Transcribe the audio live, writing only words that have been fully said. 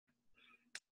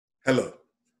Hello,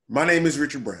 my name is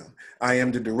Richard Brown. I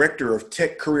am the Director of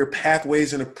Tech Career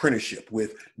Pathways and Apprenticeship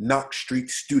with Knox St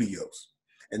Studios.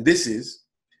 And this is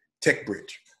Tech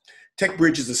Bridge. Tech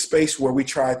Bridge is a space where we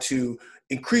try to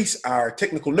increase our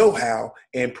technical know-how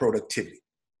and productivity.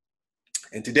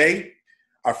 And today,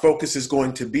 our focus is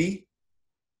going to be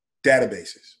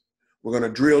databases. We're going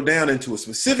to drill down into a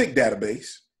specific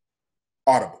database,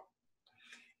 Audibile.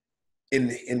 In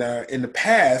the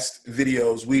past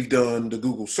videos, we've done the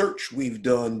Google search, we've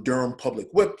done Durham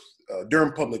Public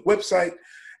website,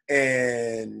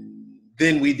 and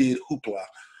then we did Hoopla,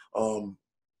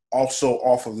 also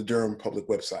off of the Durham Public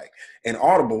website. And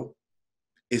Audibile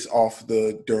is off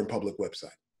the Durham Public website.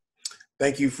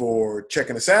 Thank you for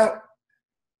checking us out.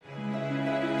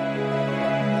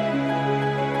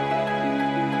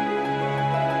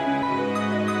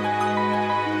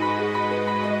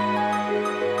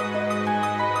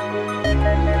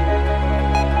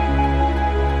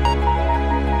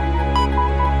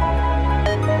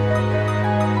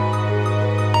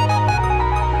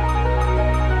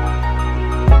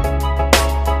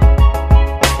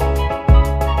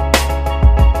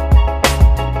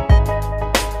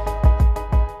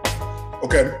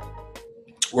 Okay,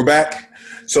 we're back.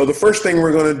 So the first thing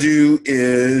we're going to do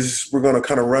is we're going to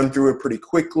kind of run through it pretty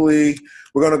quickly.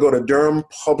 We're going to go to Durham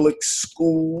Public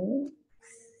School.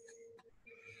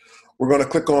 We're going to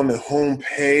click on the home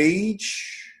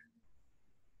page.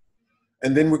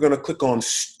 And then we're going to click on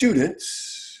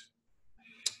students.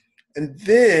 And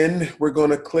then we're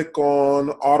going to click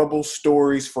on Audible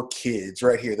Stories for Kids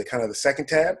right here, the second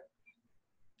tab.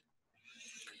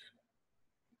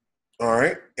 All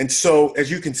right, and so as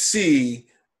you can see,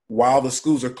 while the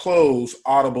schools are closed,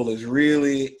 Audibile is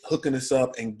really hooking us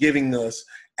up and giving us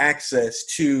access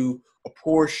to a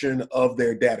portion of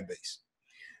their database.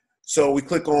 So we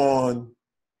click on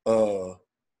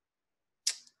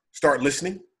Start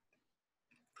Listening.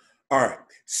 All right,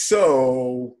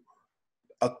 so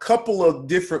a couple of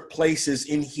different places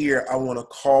in here I want to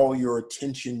call your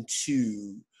attention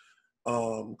to.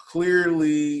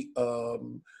 Clearly,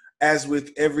 as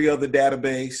with every other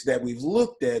database that we've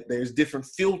looked at, there's different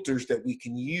filters that we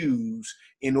can use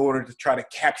in order to try to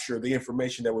capture the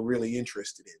information that we're really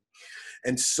interested in.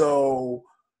 And so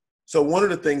one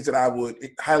of the things that I would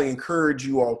highly encourage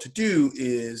you all to do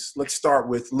is, let's start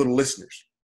with little listeners.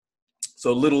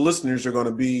 So little listeners are going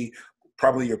to be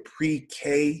probably your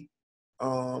pre-K,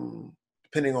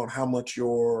 depending on how much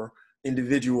your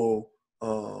individual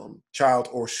child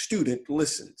or student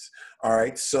listens. All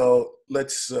right, so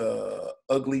let's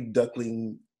Ugly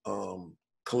Duckling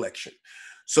collection.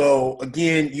 So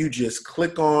again, you just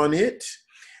click on it,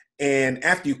 and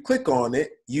after you click on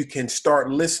it, you can start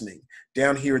listening.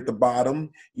 Down here at the bottom,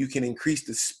 you can increase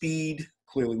the speed.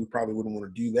 Clearly, we probably wouldn't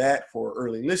want to do that for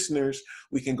early listeners.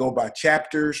 We can go by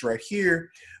chapters right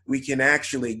here. We can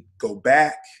actually go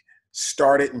back,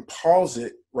 start it, and pause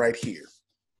it right here.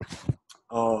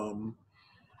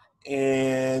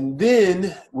 And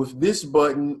then with this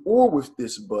button or with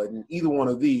this button, either one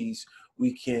of these,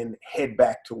 we can head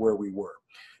back to where we were.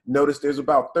 Notice there's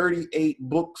about 38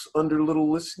 books under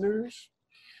little listeners.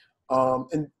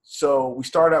 And so we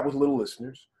start out with little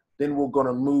listeners. Then we're going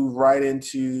to move right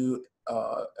into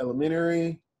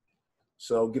elementary.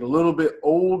 So get a little bit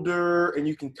older, and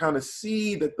you can kind of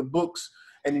see that the books,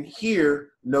 and in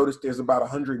here, notice there's about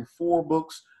 104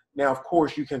 books. Now, of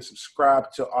course, you can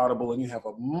subscribe to Audibile and you have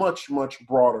a much, much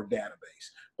broader database.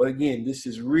 But again, this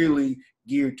is really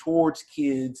geared towards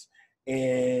kids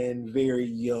and very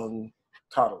young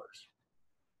toddlers.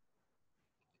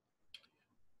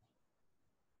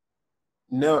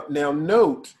 Now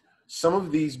note, some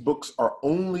of these books are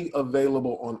only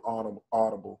available on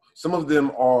Audibile. Some of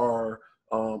them are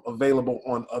available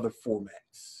on other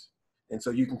formats. And so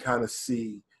you can kind of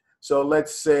see. So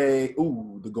let's say,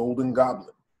 ooh, The Golden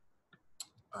Goblin.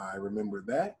 I remember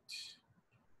that.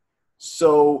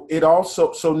 So it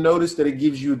also, notice that it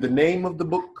gives you the name of the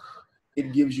book.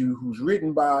 It gives you who's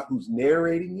written by, who's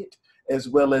narrating it, as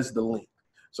well as the length.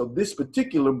 So this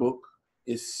particular book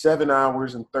is 7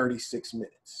 hours and 36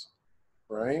 minutes,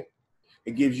 right?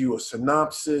 It gives you a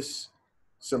synopsis,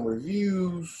 some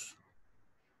reviews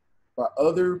by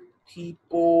other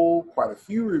people, quite a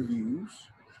few reviews,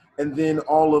 and then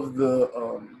all of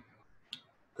the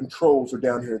controls are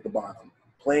down here at the bottom.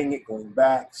 Playing it, going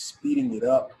back, speeding it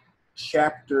up,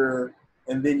 chapter,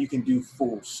 and then you can do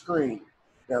full screen.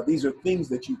 Now, these are things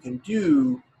that you can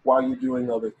do while you're doing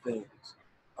other things.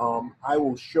 I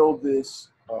will show this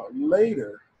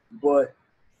later, but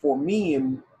for me,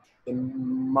 in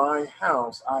my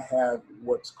house, I have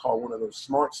what's called one of those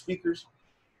smart speakers,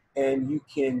 and you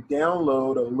can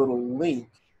download a little link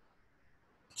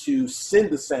to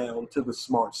send the sound to the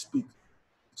smart speaker.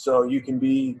 So you can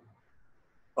be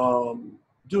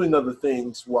doing other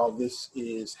things while this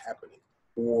is happening,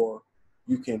 or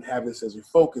you can have this as your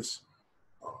focus.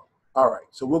 All right,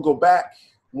 so we'll go back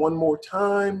one more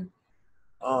time.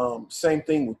 Same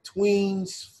thing with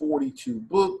tweens, 42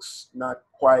 books, not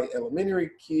quite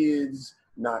elementary kids,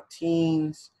 not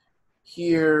teens.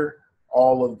 Here,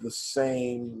 all of the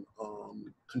same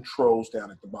controls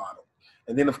down at the bottom.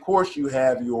 And then, of course, you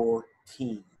have your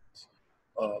teens.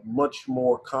 Much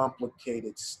more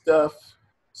complicated stuff,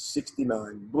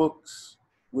 69 books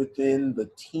within the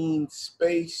teen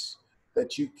space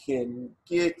that you can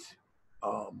get.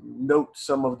 Note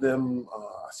some of them.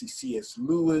 I see C.S.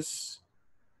 Lewis,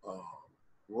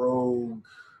 Rogue,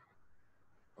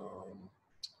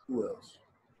 who else?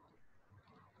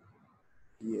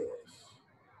 Yes,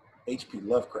 H.P.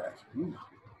 Lovecraft. Ooh,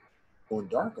 going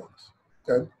dark on us.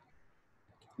 Okay.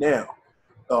 Now,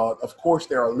 of course,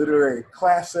 there are literary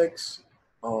classics,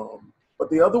 but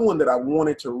the other one that I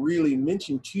wanted to really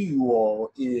mention to you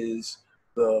all is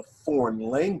the foreign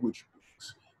language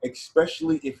books,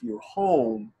 especially if you're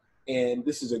home. And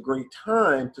this is a great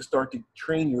time to start to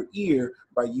train your ear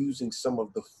by using some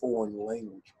of the foreign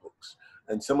language books.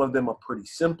 And some of them are pretty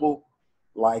simple,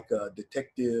 like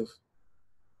Detective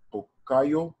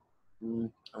Bocayo. I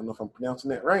don't know if I'm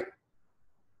pronouncing that right.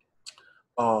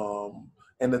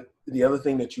 And the other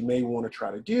thing that you may want to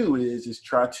try to do is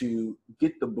try to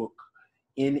get the book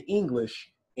in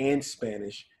English and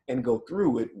Spanish and go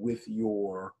through it with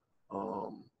your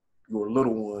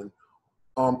little one,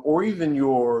 or even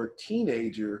your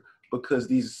teenager, because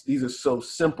these are so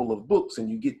simple of books, and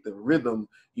you get the rhythm,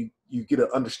 you get an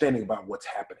understanding about what's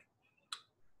happening.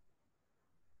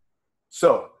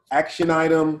 So action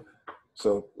item.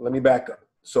 So let me back up.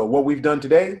 So what we've done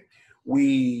today,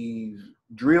 we've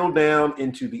drilled down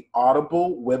into the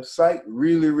Audible website.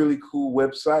 Really, really cool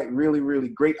website. Really, really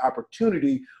great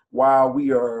opportunity while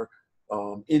we are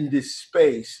in this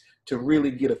space to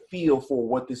really get a feel for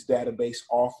what this database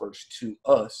offers to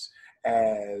us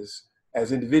as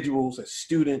individuals, as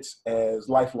students, as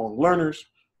lifelong learners.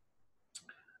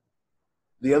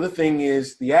 The other thing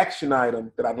is, the action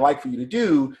item that I'd like for you to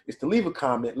do is to leave a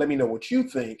comment, let me know what you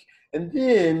think, and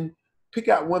then pick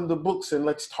out one of the books and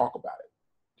let's talk about it.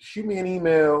 Shoot me an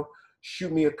email,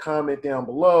 shoot me a comment down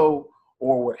below,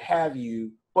 or what have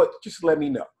you, but just let me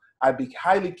know. I'd be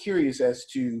highly curious as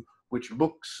to which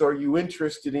books are you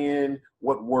interested in,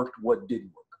 what worked, what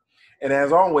didn't work. And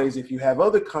as always, if you have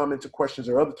other comments or questions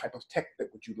or other type of tech that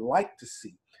you'd like to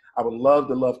see, I would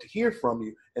love to hear from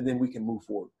you, and then we can move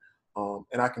forward.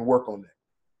 And I can work on that.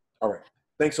 All right.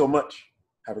 Thanks so much.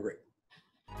 Have a great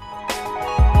one.